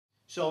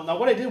So now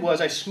what I did was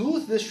I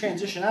smoothed this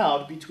transition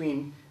out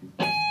between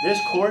this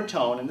chord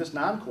tone and this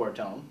non-chord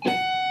tone.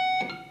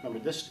 Remember,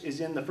 this is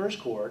in the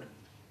first chord.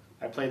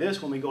 I play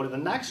this when we go to the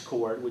next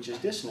chord, which is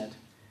dissonant.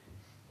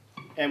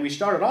 And we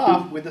started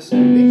off with this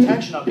big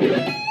tension up here.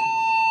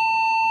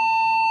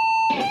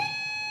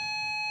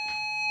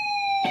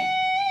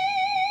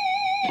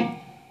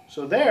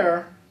 So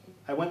there,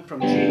 I went from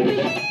G.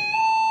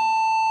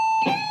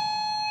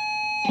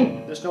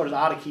 This note is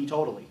out of key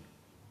totally.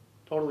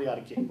 Totally out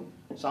of key.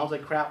 Sounds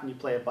like crap when you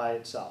play it by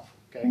itself.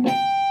 Okay?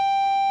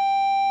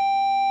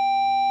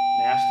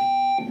 Nasty.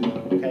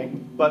 Okay?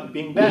 But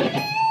being bent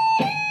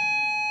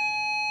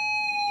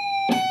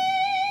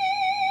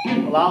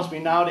allows me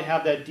now to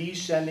have that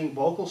descending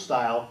vocal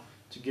style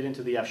to get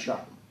into the F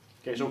sharp.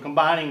 Okay, so we're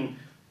combining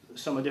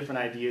some of different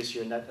ideas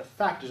here, and that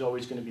effect is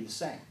always going to be the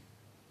same.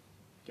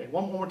 Okay,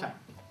 one more time.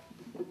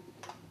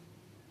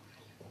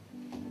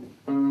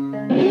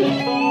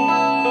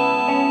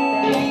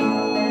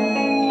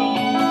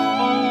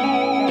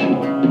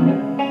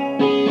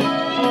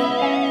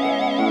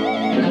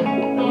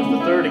 That was the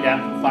third again,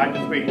 from 5 to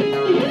 3.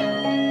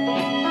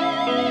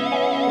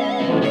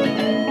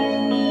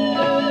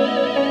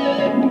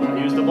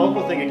 Use the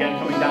vocal thing again,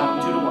 coming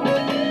down from 2 to 1.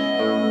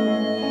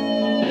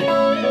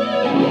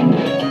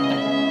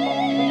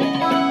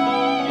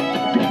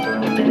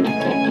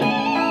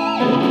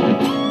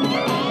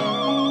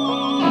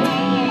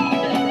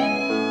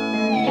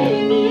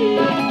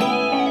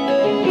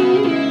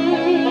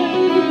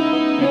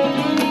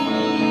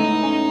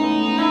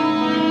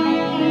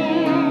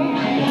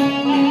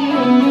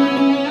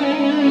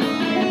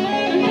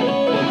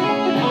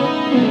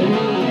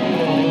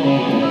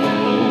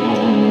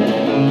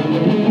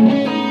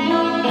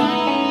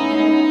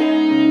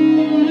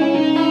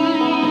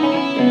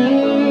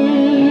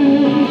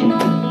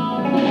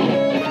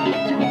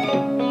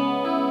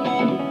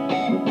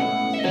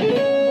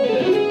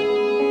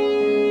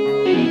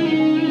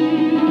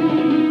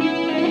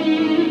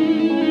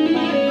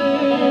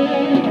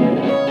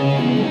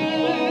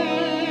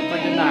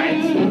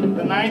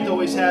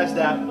 Always has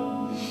that.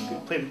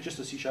 Play just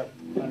a C sharp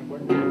minor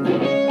chord.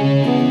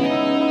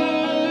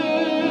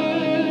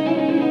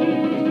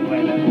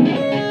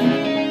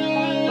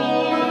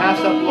 Half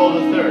step below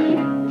the third.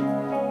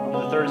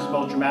 The third is the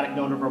most dramatic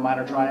note of our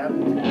minor triad.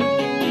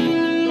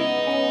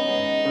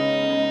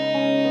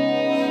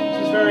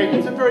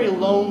 It's a very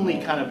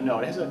lonely kind of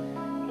note. It has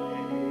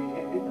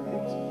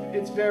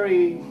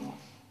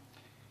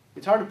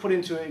it's hard to put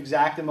into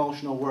exact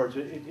emotional words.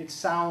 It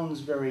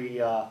sounds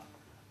very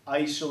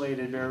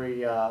isolated,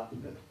 very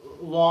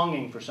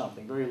longing for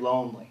something, very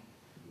lonely.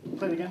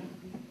 Play it again.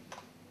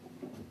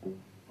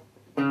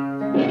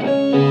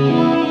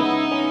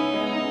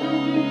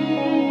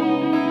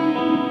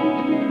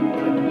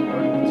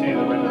 Continue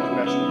the regular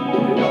progression.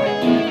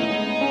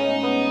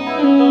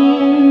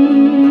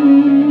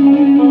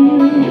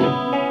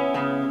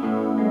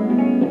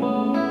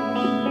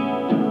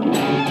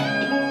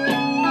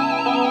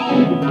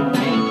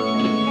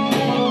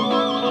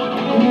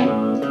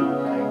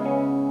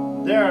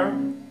 There,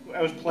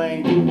 I was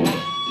playing,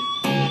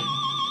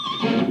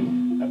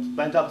 I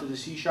bent up to the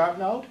C sharp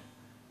note,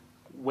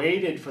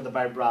 waited for the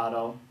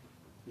vibrato,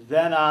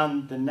 then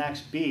on the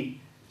next beat,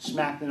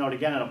 smacked the note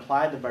again and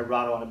applied the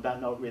vibrato on a bent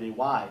note really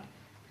wide.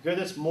 Because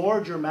it's more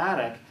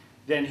dramatic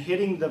than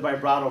hitting the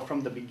vibrato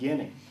from the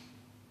beginning.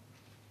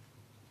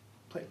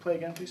 Play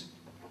again, please.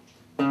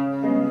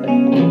 Isn't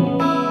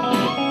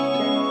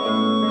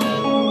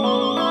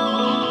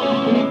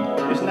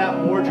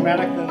that more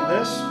dramatic than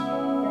this?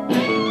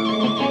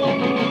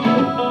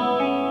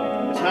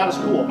 It's not as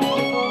cool.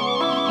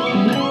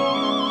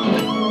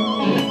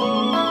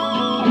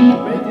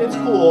 It's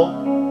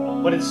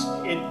cool, but it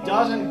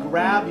doesn't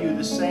grab you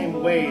the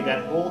same way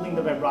that holding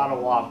the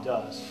vibrato off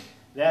does.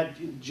 That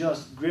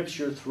just grips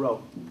your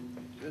throat.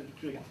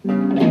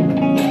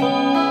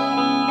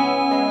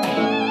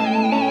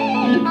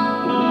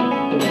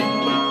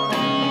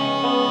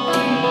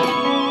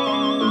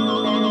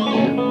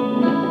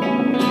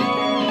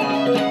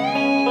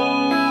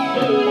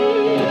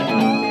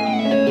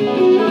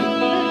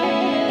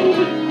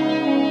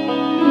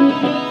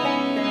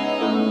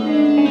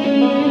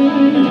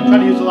 Try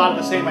to use a lot of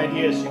the same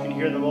ideas so you can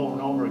hear them over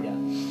and over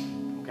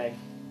again. Okay.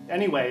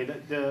 Anyway,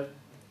 the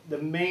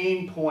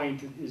main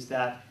point is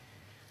that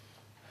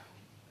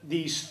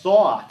these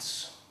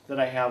thoughts that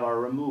I have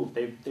are removed.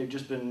 They've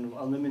just been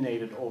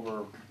eliminated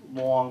over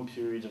long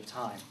periods of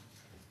time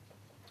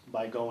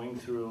by going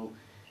through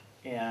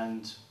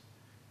and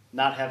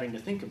not having to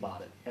think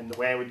about it. And the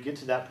way I would get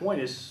to that point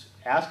is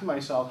asking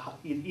myself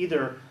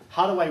either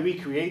how do I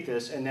recreate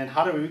this, and then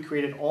how do I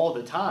recreate it all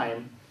the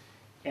time,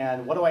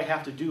 and what do I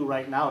have to do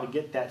right now to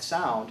get that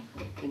sound,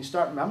 and you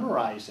start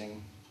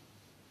memorizing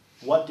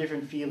what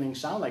different feelings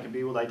sound like and be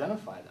able to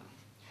identify them.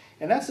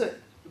 And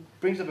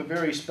brings up a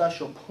very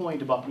special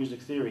point about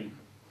music theory.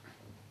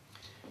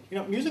 You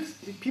know,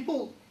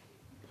 people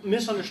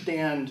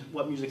misunderstand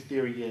what music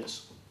theory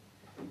is.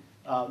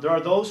 There are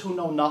those who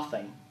know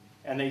nothing,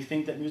 and they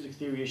think that music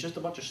theory is just a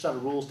bunch of set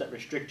of rules that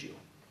restrict you.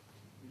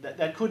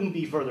 that couldn't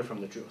be further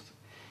from the truth.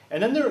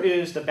 And then there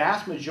is the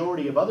vast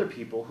majority of other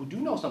people who do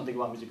know something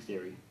about music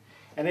theory,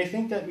 and they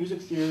think that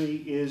music theory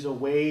is a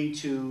way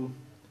to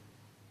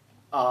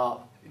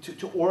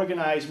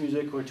organize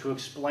music or to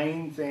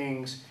explain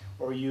things,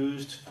 or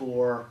used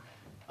for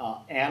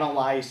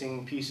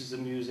analyzing pieces of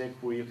music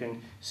where you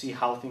can see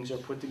how things are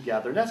put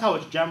together. And that's how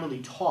it's generally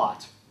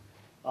taught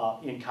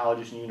in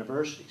colleges and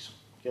universities.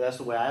 Okay, that's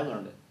the way I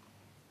learned it.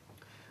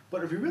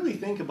 But if you really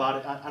think about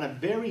it on a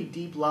very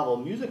deep level,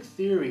 music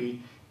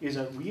theory is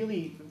a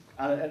really,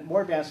 at a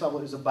more advanced level,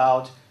 is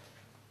about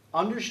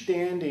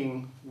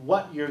understanding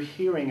what you're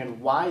hearing and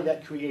why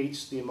that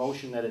creates the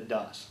emotion that it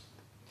does.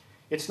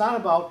 It's not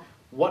about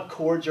what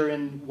chords are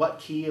in what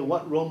key and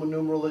what Roman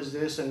numeral is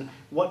this and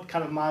what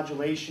kind of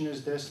modulation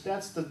is this.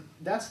 That's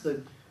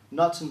the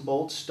nuts and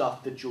bolts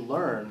stuff that you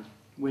learn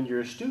when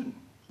you're a student,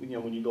 when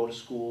you go to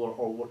school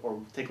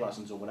or take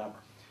lessons or whatever.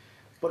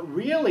 But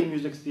really,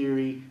 music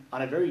theory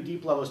on a very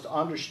deep level is to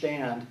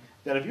understand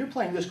that if you're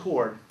playing this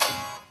chord,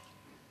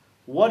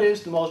 what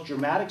is the most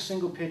dramatic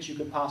single pitch you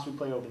could possibly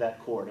play over that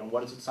chord, and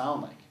what does it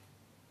sound like?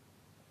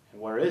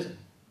 And where is it?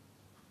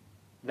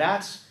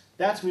 That's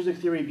music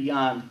theory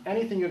beyond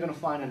anything you're going to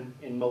find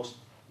in most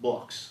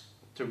books,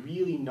 to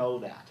really know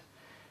that.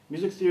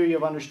 Music theory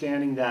of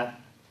understanding that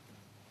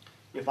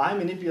if I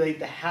manipulate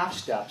the half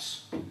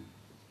steps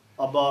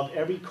above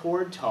every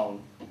chord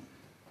tone,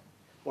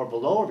 or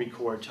below every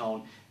chord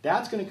tone,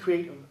 that's going to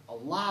create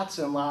lots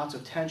and lots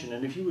of tension.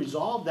 And if you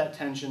resolve that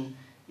tension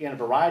in a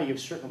variety of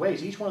certain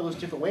ways, each one of those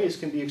different ways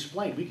can be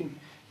explained.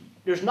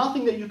 There's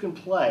nothing that you can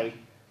play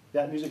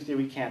that music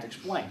theory can't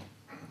explain.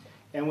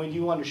 And when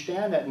you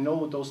understand that and know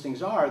what those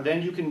things are,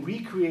 then you can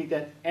recreate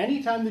that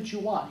anytime that you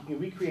want. You can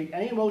recreate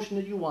any emotion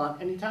that you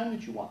want, anytime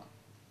that you want.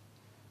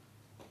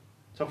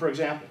 So for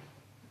example,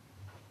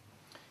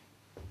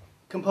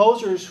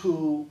 composers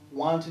who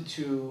wanted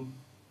to,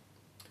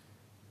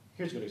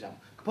 here's a good example.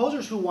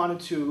 Composers who wanted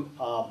to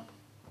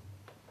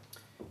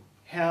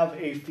have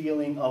a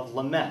feeling of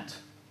lament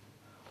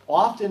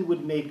often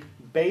would make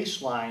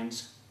bass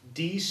lines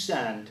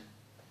descend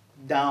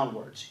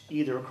downwards,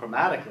 either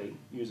chromatically,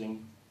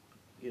 using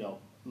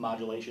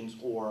modulations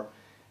or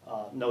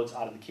notes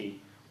out of the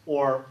key,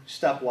 or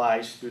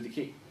stepwise through the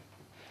key.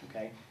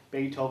 Okay?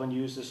 Beethoven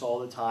used this all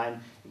the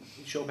time.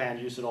 Chopin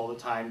used it all the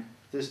time.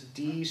 This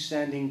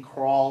descending,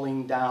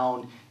 crawling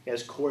down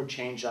as chord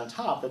change on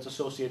top, that's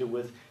associated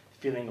with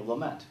feeling of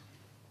lament.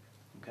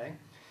 Okay?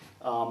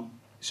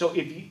 So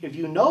if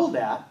you know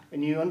that,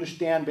 and you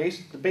understand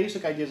the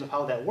basic ideas of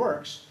how that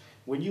works,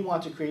 when you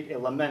want to create a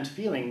lament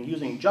feeling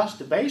using just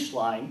the bass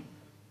line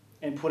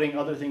and putting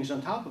other things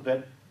on top of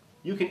it,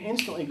 you can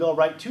instantly go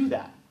right to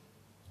that.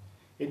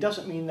 It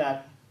doesn't mean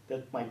that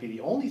that might be the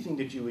only thing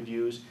that you would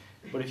use,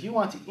 but if you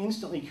want to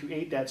instantly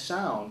create that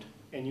sound,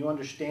 and you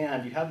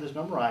understand, you have this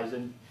memorized,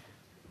 then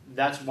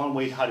that's one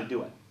way how to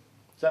do it.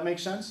 Does that make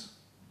sense?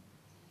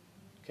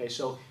 Okay,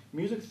 so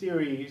music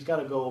theory has got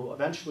to go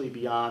eventually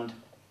beyond,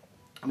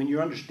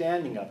 your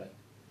understanding of it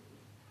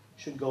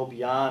should go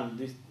beyond,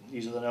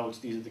 these are the notes,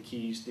 these are the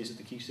keys, these are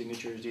the key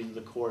signatures, these are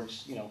the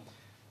chords,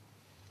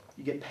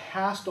 You get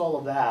past all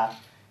of that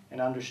and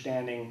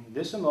understanding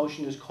this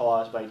emotion is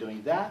caused by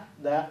doing that,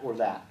 that, or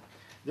that.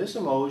 This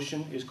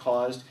emotion is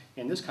caused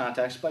in this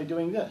context by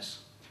doing this.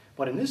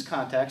 But in this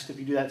context, if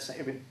you do that,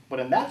 but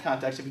in that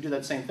context, if you do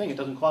that same thing, it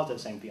doesn't cause that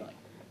same feeling.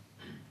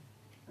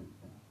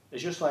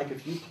 It's just like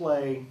if you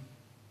play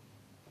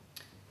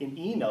an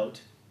E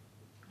note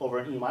over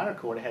an E minor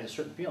chord, it has a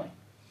certain feeling.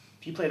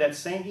 If you play that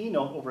same E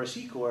note over a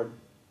C chord,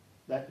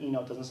 that E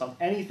note doesn't sound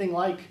anything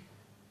like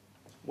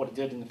what it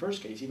did in the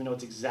first case, even though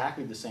it's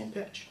exactly the same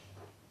pitch.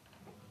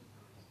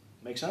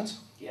 Make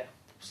sense? Yeah,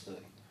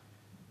 absolutely.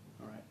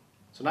 All right.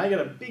 So now you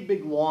got a big,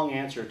 big, long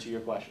answer to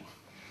your question.